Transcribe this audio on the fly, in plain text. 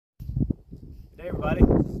Hey everybody,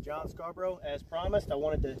 this is John Scarborough. As promised, I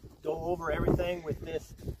wanted to go over everything with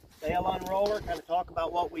this Bale Unroller, kind of talk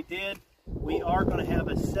about what we did. We are going to have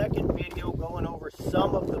a second video going over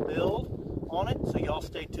some of the build on it, so y'all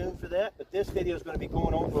stay tuned for that. But this video is going to be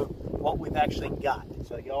going over what we've actually got.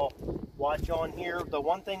 So y'all watch on here. The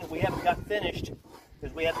one thing that we haven't got finished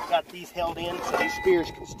is we haven't got these held in so these spears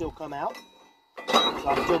can still come out. So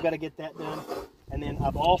I've still got to get that done. And then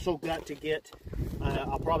I've also got to get,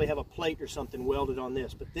 I'll probably have a plate or something welded on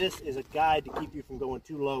this. But this is a guide to keep you from going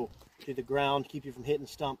too low to the ground, keep you from hitting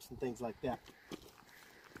stumps and things like that.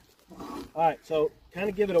 All right, so kind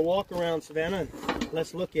of give it a walk around, Savannah, and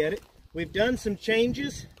let's look at it. We've done some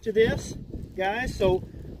changes to this, guys. So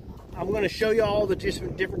I'm going to show you all the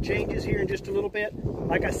different changes here in just a little bit.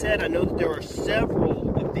 Like I said, I know that there are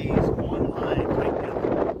several of these online right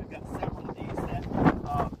now. We've got several of these that,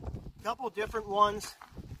 a couple different ones.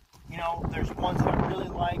 You know, there's ones that I really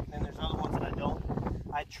like, and then there's other ones that I don't.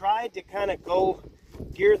 I tried to kind of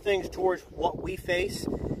gear things towards what we face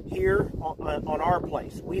here on our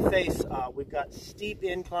place. We face, we've got steep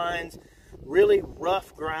inclines, really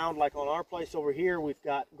rough ground. Like on our place over here, we've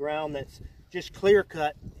got ground that's just clear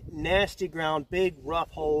cut, nasty ground, big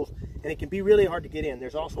rough holes, and it can be really hard to get in.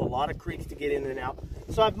 There's also a lot of creeks to get in and out.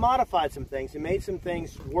 So I've modified some things and made some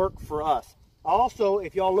things work for us. Also,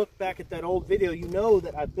 if y'all look back at that old video, you know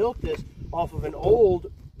that I built this off of an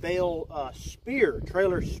old Bale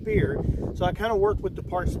trailer spear. So I kind of worked with the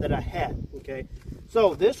parts that I had, okay?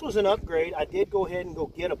 So this was an upgrade. I did go ahead and go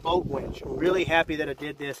get a boat winch. I'm really happy that I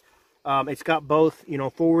did this. It's got both, you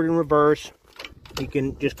know, forward and reverse. You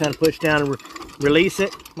can just kind of push down and release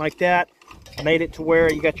it like that. I made it to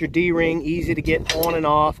where you got your D-ring, easy to get on and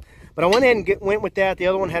off. But I went ahead and went with that. The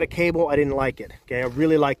other one had a cable. I didn't like it. Okay, I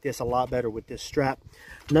really like this a lot better with this strap.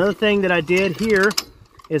 Another thing that I did here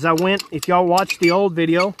is I went, if y'all watched the old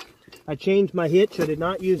video, I changed my hitch. I did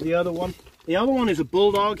not use the other one. The other one is a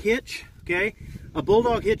Bulldog hitch, okay? A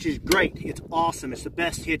Bulldog hitch is great. It's awesome. It's the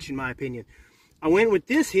best hitch in my opinion. I went with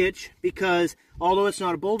this hitch because although it's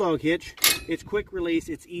not a Bulldog hitch, it's quick release,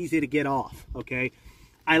 it's easy to get off, okay?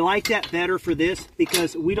 I like that better for this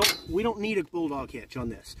because we don't need a Bulldog hitch on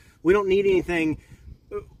this. We don't need anything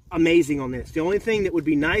amazing on this. The only thing that would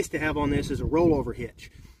be nice to have on this is a rollover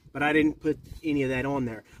hitch, but I didn't put any of that on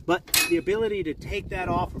there. But the ability to take that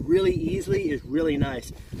off really easily is really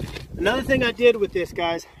nice. Another thing I did with this,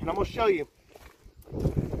 guys, and I'm going to show you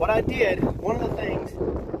what I did. One of the things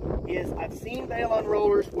is I've seen Bale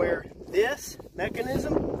Unrollers where this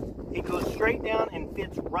mechanism, it goes straight down and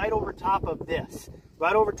fits right over top of this,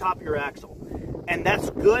 right over top of your axle. And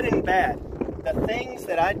that's good and bad. The things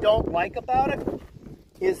that I don't like about it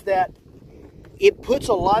is that it puts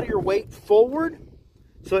a lot of your weight forward,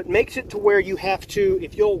 so it makes it to where you have to,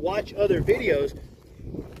 if you'll watch other videos,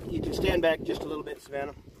 you can stand back just a little bit,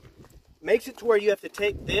 Savannah. Makes it to where you have to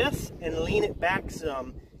take this and lean it back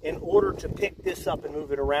some in order to pick this up and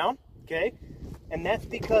move it around, okay? And that's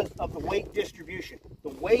because of the weight distribution. The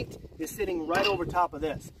weight is sitting right over top of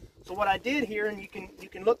this. So what I did here, and you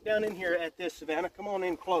can look down in here at this, Savannah. Come on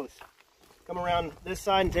in close. Come around this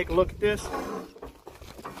side and take a look at this.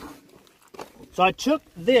 So I took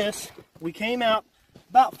this, we came out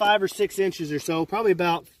about 5 or 6 inches or so, probably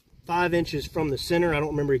about 5 inches from the center. I don't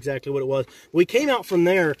remember exactly what it was. We came out from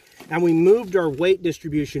there and we moved our weight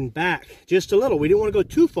distribution back just a little. We didn't want to go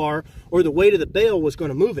too far or the weight of the bale was going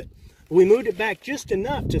to move it. But we moved it back just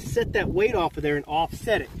enough to set that weight off of there and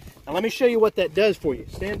offset it. Now let me show you what that does for you.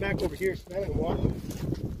 Stand back over here, stand and watch.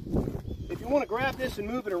 If you want to grab this and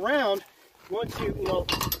move it around, once you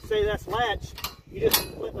say that's latch, you just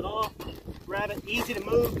flip it off, grab it, easy to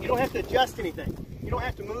move. You don't have to adjust anything. You don't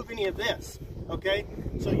have to move any of this, okay?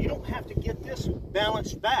 So you don't have to get this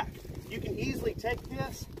balanced back. You can easily take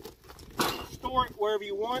this, store it wherever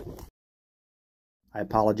you want. I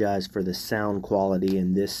apologize for the sound quality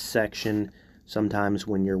in this section. Sometimes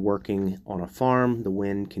when you're working on a farm, the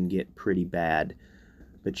wind can get pretty bad.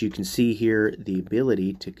 But you can see here the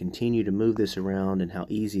ability to continue to move this around and how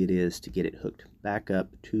easy it is to get it hooked back up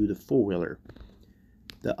to the four-wheeler.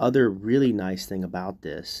 The other really nice thing about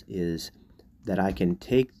this is that I can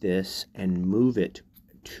take this and move it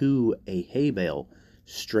to a hay bale,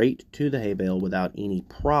 straight to the hay bale without any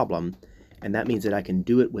problem. And that means that I can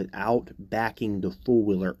do it without backing the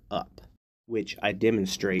four-wheeler up, which I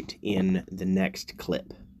demonstrate in the next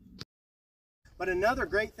clip. But another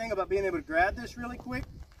great thing about being able to grab this really quick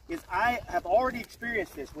is I have already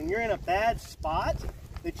experienced this. When you're in a bad spot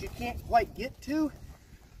that you can't quite get to,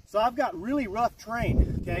 so I've got really rough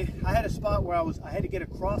terrain, okay? I had a spot where I had to get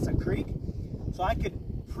across a creek, so I could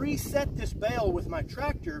preset this bale with my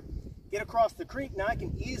tractor get across the creek. Now I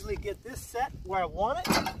can easily get this set where I want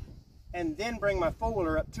it and then bring my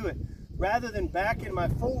four-wheeler up to it, rather than backing my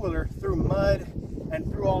four-wheeler through mud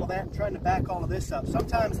and through all of that and trying to back all of this up.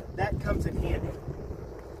 Sometimes that comes in handy.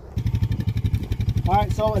 All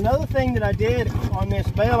right, so another thing that I did on this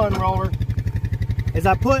Bale Unroller is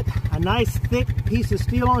I put a nice thick piece of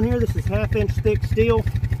steel on here. This is 1/2 inch thick steel.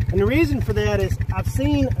 And the reason for that is I've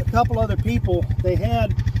seen a couple other people, they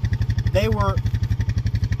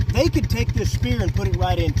could take this spear and put it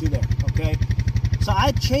right into there, okay? So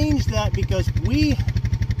I changed that because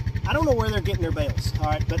I don't know where they're getting their bales, all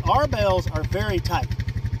right? But our bales are very tight,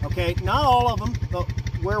 okay? Not all of them, but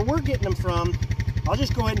where we're getting them from, I'll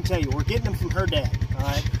just go ahead and tell you, we're getting them from her dad, all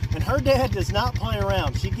right? And her dad does not play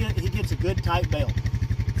around. He gets a good tight bale.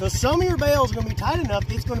 So some of your bales are going to be tight enough,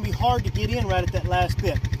 it's going to be hard to get in right at that last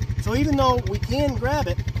bit. So even though we can grab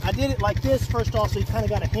it, I did it like this first off, so you kind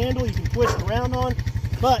of got a handle you can twist around on,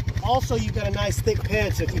 but also you've got a nice thick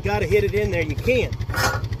pad, so if you got to hit it in there, you can.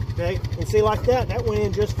 Okay, and see, like that went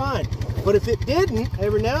in just fine. But if it didn't,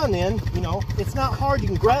 every now and then, you know, it's not hard. You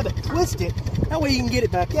can grab it, twist it, that way you can get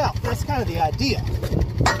it back out. That's kind of the idea.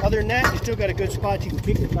 Other than that, you still got a good spot. You can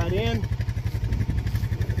kick it right in.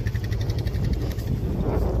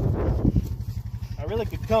 I really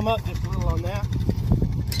could come up just a little on that.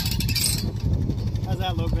 How's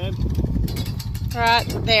that look, babe? Right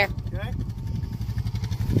there. Okay.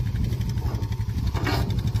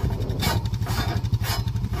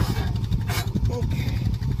 Okay.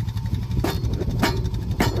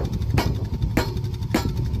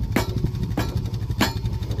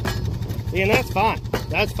 Yeah, and that's fine.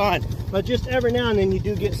 That's fine. But just every now and then you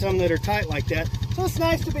do get some that are tight like that. So it's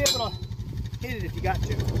nice to be able to hit it if you got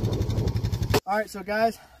to. All right, so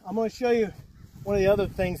guys, I'm going to show you one of the other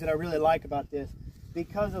things that I really like about this.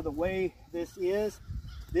 Because of the way this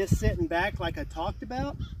sitting back like I talked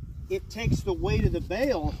about, it takes the weight of the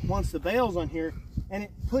bale once the bale's on here, and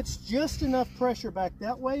it puts just enough pressure back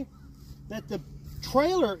that way that the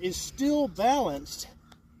trailer is still balanced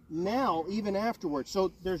now even afterwards.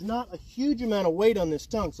 So there's not a huge amount of weight on this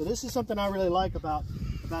tongue. So this is something I really like about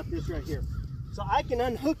this right here. So I can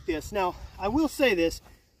unhook this. Now I will say this,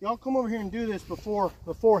 y'all come over here and do this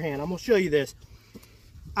beforehand. I'm gonna show you this.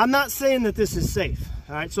 I'm not saying that this is safe,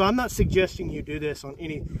 all right? So I'm not suggesting you do this on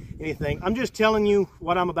anything. I'm just telling you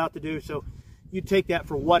what I'm about to do, so you take that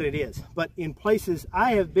for what it is. But in places,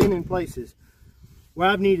 I have been in places where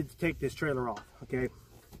I've needed to take this trailer off, okay?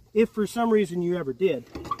 If for some reason you ever did,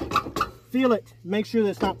 feel it, make sure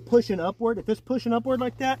that it's not pushing upward. If it's pushing upward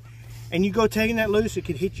like that, and you go taking that loose, it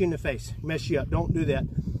could hit you in the face, mess you up. Don't do that.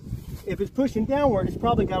 If it's pushing downward, it's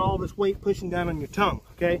probably got all this weight pushing down on your tongue,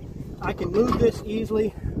 okay? I can move this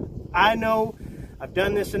easily. I know, I've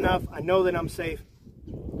done this enough. I know that I'm safe.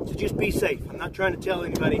 So just be safe. I'm not trying to tell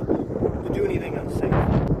anybody to do anything unsafe.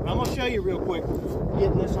 But I'm gonna show you real quick,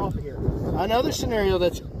 getting this off of here. Another scenario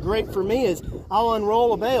that's great for me is I'll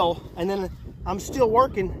unroll a bale and then I'm still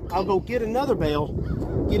working. I'll go get another bale,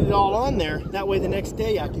 get it all on there. That way the next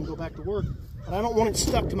day I can go back to work. But I don't want it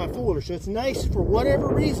stuck to my four-wheeler. So it's nice for whatever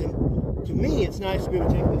reason. To me, it's nice to be able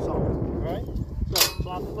to take this off, all right? So,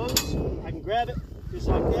 flop the boots, I can grab it, just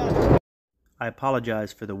like that. I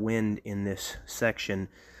apologize for the wind in this section,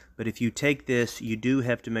 but if you take this, you do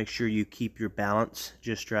have to make sure you keep your balance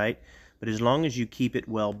just right. But as long as you keep it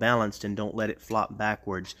well balanced and don't let it flop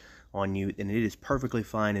backwards on you, then it is perfectly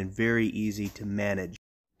fine and very easy to manage.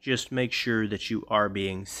 Just make sure that you are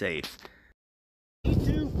being safe.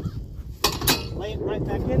 Lay it right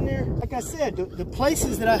back in there. Like I said, the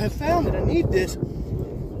places that I have found that I need this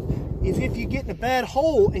is if you get in a bad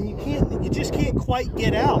hole and you just can't quite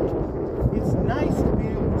get out. It's nice to be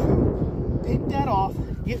able to pick that off,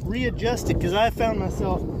 get readjusted, because I found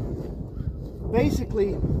myself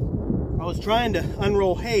basically, I was trying to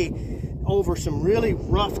unroll hay over some really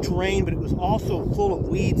rough terrain, but it was also full of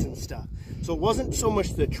weeds and stuff. So it wasn't so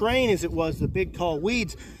much the terrain as it was the big tall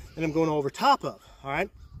weeds that I'm going over top of, all right?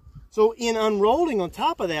 So in unrolling on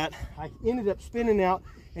top of that, I ended up spinning out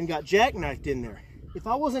and got jackknifed in there. If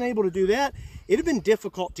I wasn't able to do that, it'd have been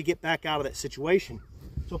difficult to get back out of that situation.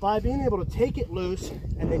 So by being able to take it loose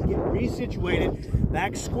and then get resituated,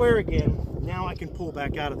 back square again, now I can pull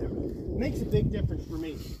back out of there. It makes a big difference for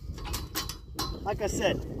me. Like I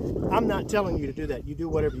said, I'm not telling you to do that. You do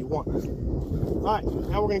whatever you want. All right,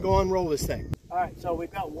 now we're gonna go unroll this thing. All right, so we've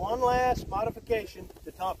got one last modification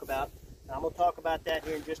to talk about. I'm going to talk about that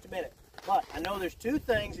here in just a minute. But I know there's two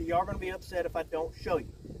things that you are going to be upset if I don't show you.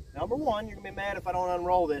 Number one, you're going to be mad if I don't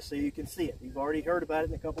unroll this so you can see it. You've already heard about it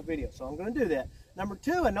in a couple videos, so I'm going to do that. Number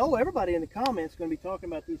two, I know everybody in the comments is going to be talking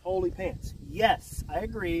about these holy pants. Yes, I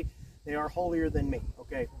agree. They are holier than me,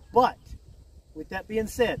 okay? But with that being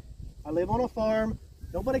said, I live on a farm.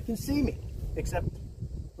 Nobody can see me except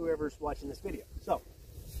whoever's watching this video. So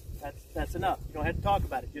that's enough. You don't have to talk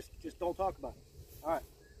about it. Just don't talk about it. All right.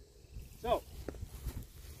 So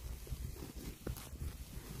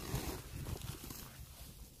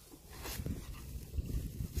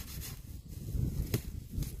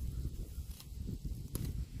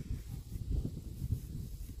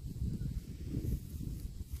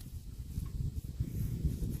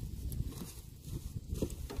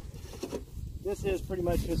this is pretty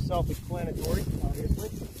much just self-explanatory, obviously.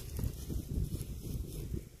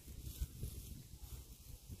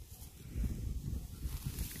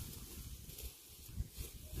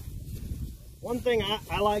 One thing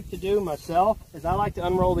I like to do myself is I like to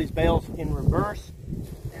unroll these bales in reverse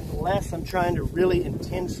unless I'm trying to really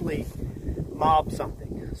intensely mob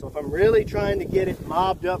something. So if I'm really trying to get it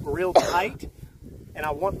mobbed up real tight and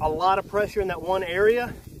I want a lot of pressure in that one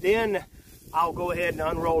area, then I'll go ahead and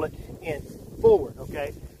unroll it in forward,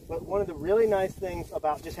 okay? But one of the really nice things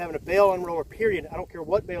about just having a bale unroller, period, I don't care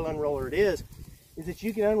what bale unroller it is that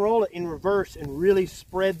you can unroll it in reverse and really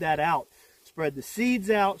spread that out. Spread the seeds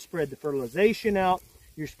out, spread the fertilization out.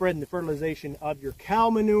 You're spreading the fertilization of your cow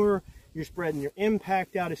manure. You're spreading your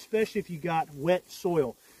impact out, especially if you got wet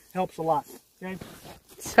soil. Helps a lot, okay?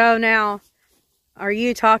 So now, are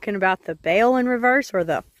you talking about the bale in reverse or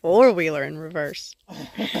the four-wheeler in reverse?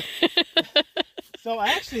 So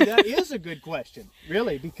actually, that is a good question,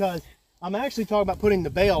 really, because I'm actually talking about putting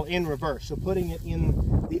the bale in reverse. So putting it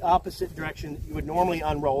in the opposite direction that you would normally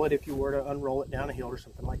unroll it if you were to unroll it down a hill or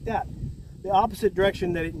something like that. The opposite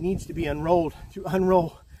direction that it needs to be unrolled to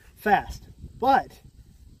unroll fast. But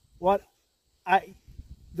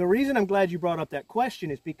the reason I'm glad you brought up that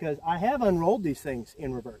question is because I have unrolled these things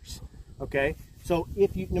in reverse, okay? So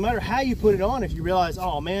if you, no matter how you put it on, if you realize,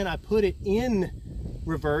 oh man, I put it in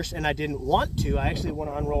reverse and I didn't want to, I actually want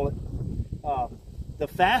to unroll it the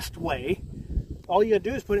fast way, all you gotta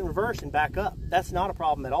do is put it in reverse and back up. That's not a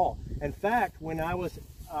problem at all. In fact, when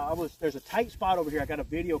there's a tight spot over here. I got a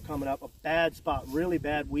video coming up, a bad spot, really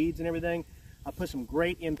bad weeds and everything. I put some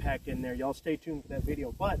great impact in there. Y'all stay tuned for that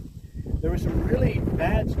video. But there were some really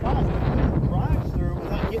bad spots that I couldn't drive through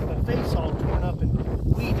without getting my face all torn up in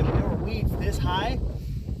weeds. I mean, there were weeds this high.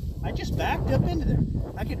 I just backed up into there.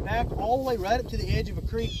 I could back all the way right up to the edge of a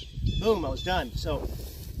creek. Boom, I was done. So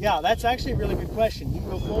yeah, that's actually a really good question. You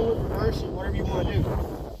can go forward, reverse, or whatever you want to do.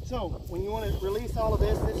 So when you want to release all of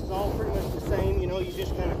this, this is all pretty much the same. You know, you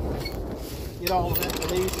just kind of get all of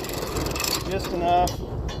that released just enough.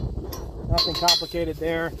 Nothing complicated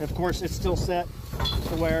there. And of course, it's still set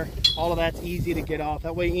to where all of that's easy to get off.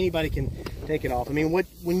 That way anybody can take it off. I mean,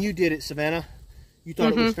 when you did it, Savannah, you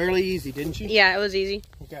thought it was fairly easy, didn't you? Yeah, it was easy.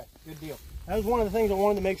 Okay, good deal. That was one of the things I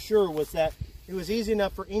wanted to make sure was that it was easy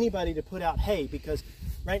enough for anybody to put out hay, because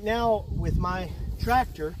right now with my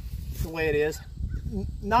tractor, the way it is,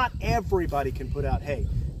 not everybody can put out hay,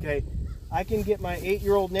 okay? I can get my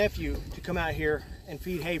 8-year-old nephew to come out here and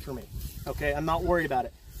feed hay for me, okay? I'm not worried about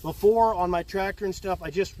it. Before, on my tractor and stuff, I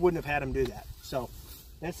just wouldn't have had him do that. So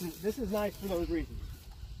this is nice for those reasons.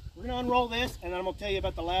 We're gonna unroll this, and then I'm gonna tell you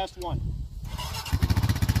about the last one.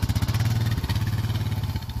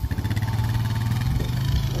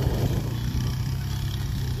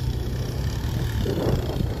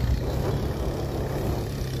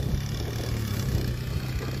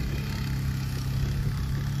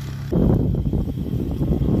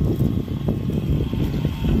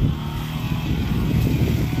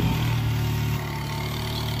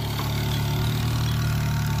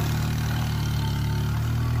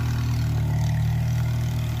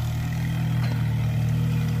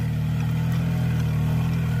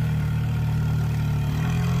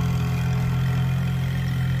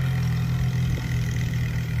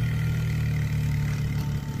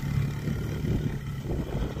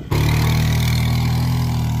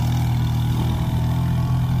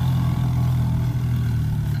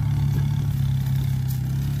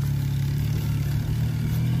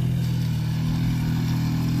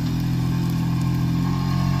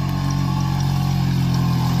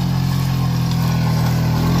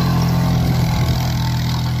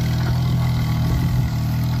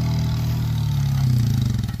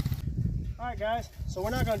 Guys, so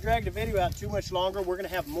we're not going to drag the video out too much longer. We're going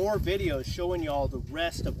to have more videos showing y'all the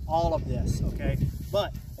rest of all of this, okay?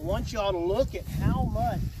 But I want y'all to look at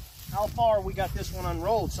how far we got this one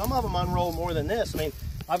unrolled. Some of them unroll more than this. I mean,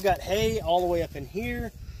 I've got hay all the way up in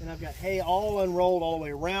here, and I've got hay all unrolled all the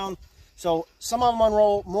way around. So some of them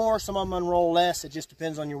unroll more, some of them unroll less. It just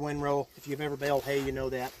depends on your windrow. If you've ever baled hay, you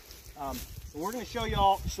know that. So we're going to show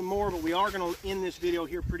y'all some more, but we are going to end this video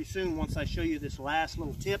here pretty soon once I show you this last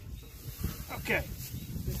little tip. Okay,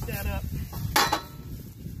 pick that up.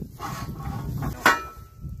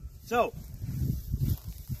 So,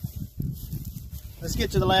 let's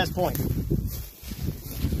get to the last point.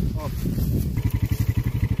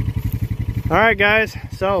 All right, guys,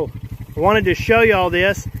 so I wanted to show y'all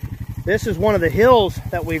this. This is one of the hills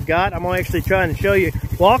that we've got. I'm actually trying to show you.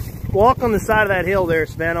 Walk on the side of that hill there,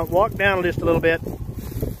 Savannah. Walk down just a little bit.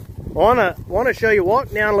 Want to show you,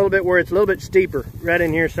 walk down a little bit where it's a little bit steeper, right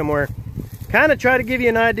in here somewhere. Kind of try to give you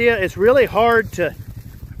an idea. It's really hard to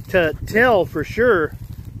tell for sure.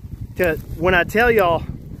 When I tell y'all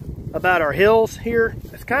about our hills here,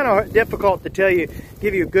 it's kind of difficult to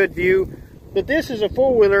give you a good view. But this is a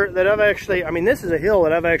four-wheeler that I've actually, this is a hill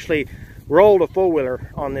that I've actually rolled a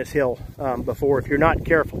four-wheeler on this hill before, if you're not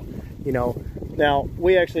careful, you know. Now,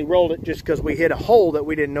 we actually rolled it just because we hit a hole that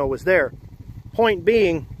we didn't know was there. Point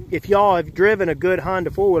being, if y'all have driven a good Honda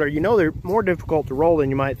four-wheeler, you know they're more difficult to roll than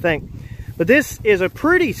you might think. But this is a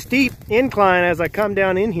pretty steep incline as I come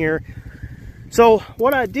down in here. So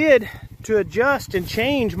what I did to adjust and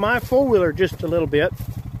change my four-wheeler just a little bit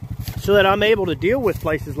so that I'm able to deal with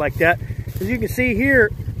places like that, as you can see here,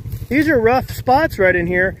 these are rough spots right in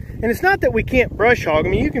here. And it's not that we can't brush hog. I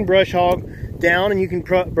mean, you can brush hog down and you can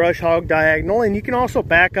brush hog diagonal, and you can also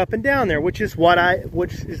back up and down there, which is what I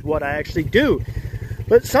actually do.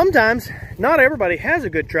 But sometimes not everybody has a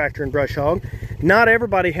good tractor and brush hog. Not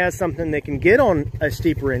everybody has something they can get on a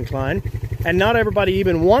steeper incline, and not everybody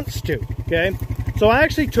even wants to. Okay, so I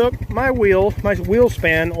actually took my wheel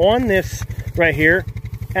span on this right here,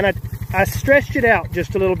 and I stretched it out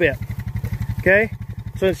just a little bit. Okay,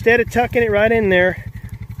 so instead of tucking it right in there,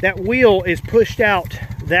 that wheel is pushed out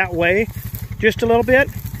that way just a little bit.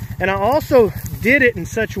 And I also did it in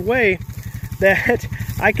such a way that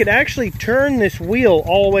I could actually turn this wheel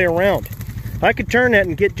all the way around. I could turn that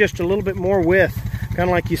and get just a little bit more width, kind of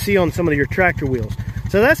like you see on some of your tractor wheels.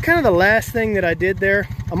 So that's kind of the last thing that I did there.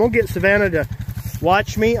 I'm gonna get Savannah to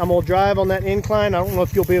watch me. I'm gonna drive on that incline. I don't know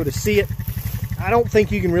if you'll be able to see it. I don't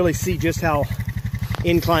think you can really see just how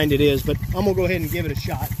inclined it is, but I'm gonna go ahead and give it a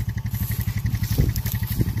shot.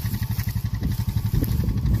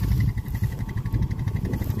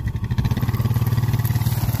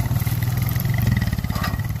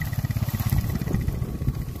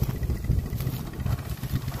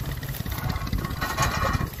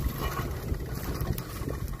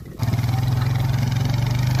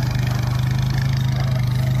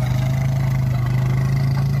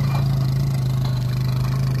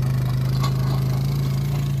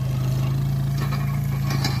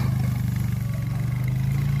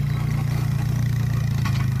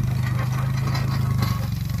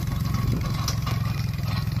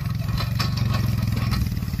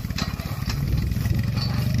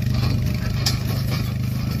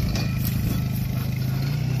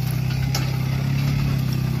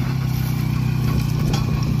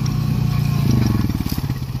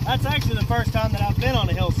 That's actually the first time that I've been on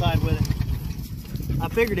a hillside with it. I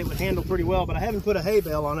figured it would handle pretty well, but I haven't put a hay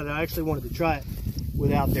bale on it. I actually wanted to try it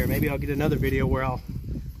without there. Maybe I'll get another video where I'll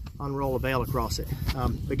unroll a bale across it.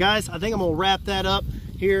 But guys, I think I'm gonna wrap that up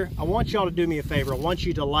here. I want y'all to do me a favor. I want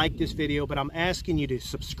you to like this video, but I'm asking you to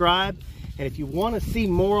subscribe. And if you want to see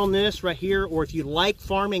more on this right here, or if you like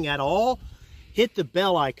farming at all, hit the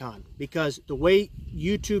bell icon, because the way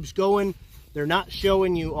YouTube's going, they're not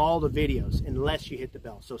showing you all the videos unless you hit the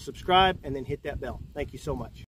bell. So subscribe and then hit that bell. Thank you so much.